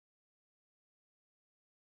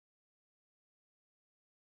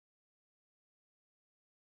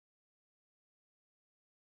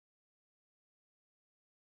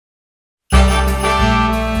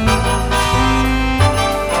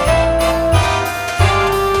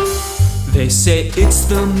say it's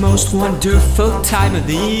the most wonderful time of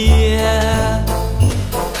the year.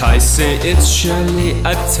 I say it's surely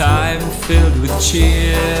a time filled with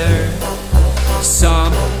cheer.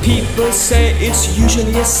 Some people say it's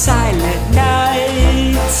usually a silent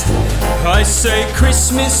night. I say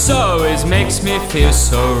Christmas always makes me feel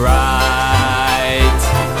so right.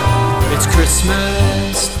 It's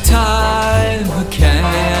Christmas time again,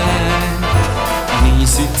 an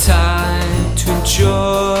easy time to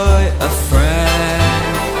enjoy a friend.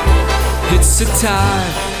 It's a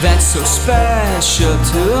time that's so special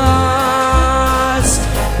to us.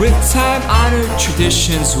 With time-honored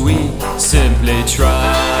traditions we simply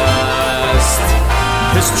trust.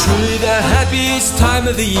 It's truly the happiest time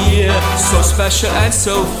of the year, so special and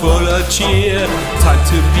so full of cheer. Time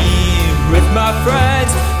to be with my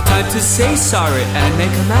friends, time to say sorry and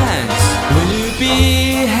make amends. Will you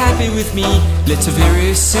be happy with me? It's a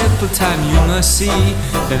very simple time you must see.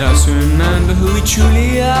 Let us remember who we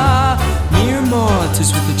truly are, mere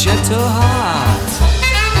mortals with a gentle heart.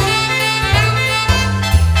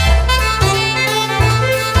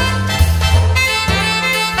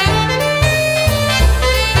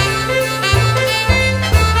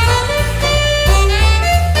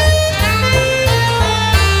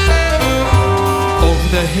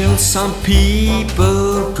 The hill some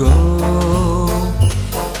people go,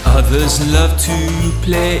 others love to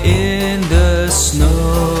play in the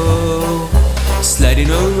snow, sliding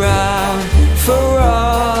around for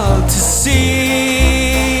all to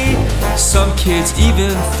see. Some kids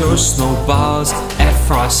even throw snowballs at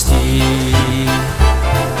Frosty.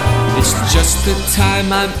 It's just the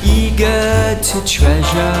time I'm eager to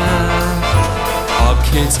treasure. All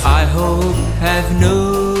kids, I hope, have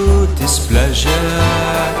no displeasure.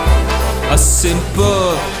 A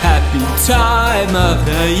simple, happy time of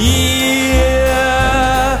the year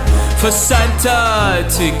for Santa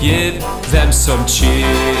to give them some cheer.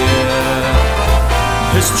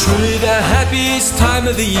 It's truly the happiest time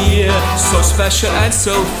of the year, so special and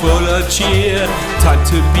so full of cheer. Time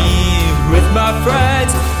to be with my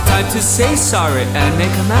friends, time to say sorry and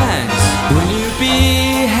make amends. Will you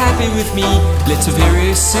be happy with me? It's a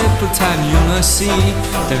very simple time you must see.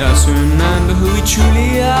 Let us remember who we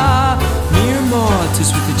truly are, mere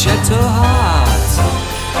mortals with a gentle heart.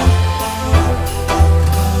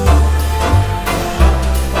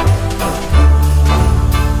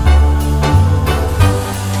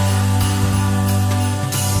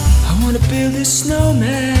 I wanna build a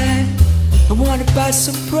snowman, I wanna buy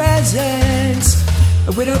some presents,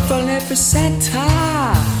 without falling for Santa.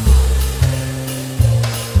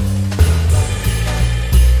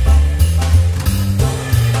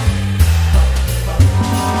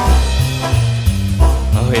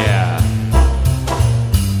 Oh yeah.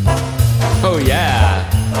 Oh yeah.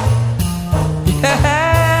 Yeah.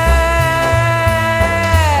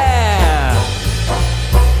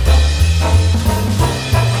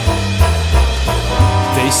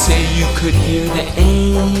 They say you could hear the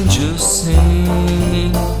angels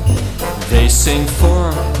sing. They sing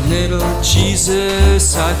for little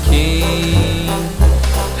Jesus our King.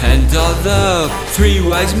 And all the three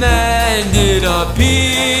wise men did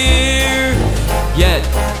appear. Yet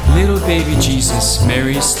little baby Jesus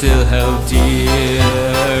Mary still held dear.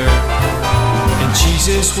 And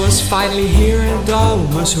Jesus was finally here and all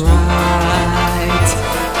was right.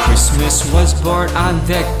 Christmas was born on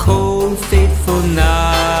that cold, fateful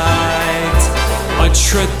night. A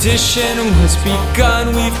tradition was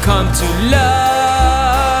begun, we've come to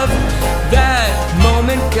love. That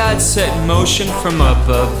moment God set in motion from up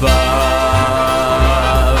above.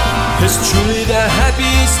 It's truly the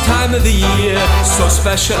happiest time of the year, so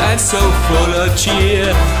special and so full of cheer.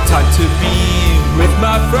 Time to be with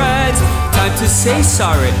my friends, time to say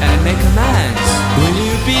sorry and make amends. Will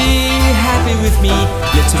you be happy with me?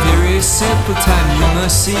 It's a very simple time you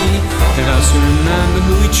must see. Let us remember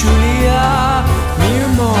who we truly are, mere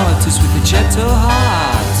mortals with a gentle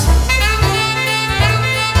heart.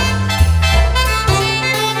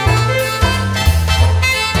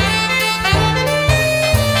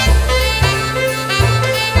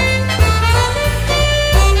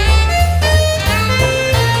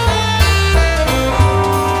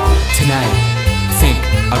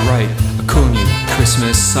 I'd write a cool new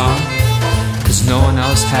Christmas song, 'cause no one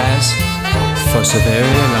else has for so very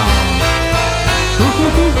long.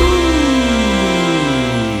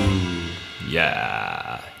 Yeah.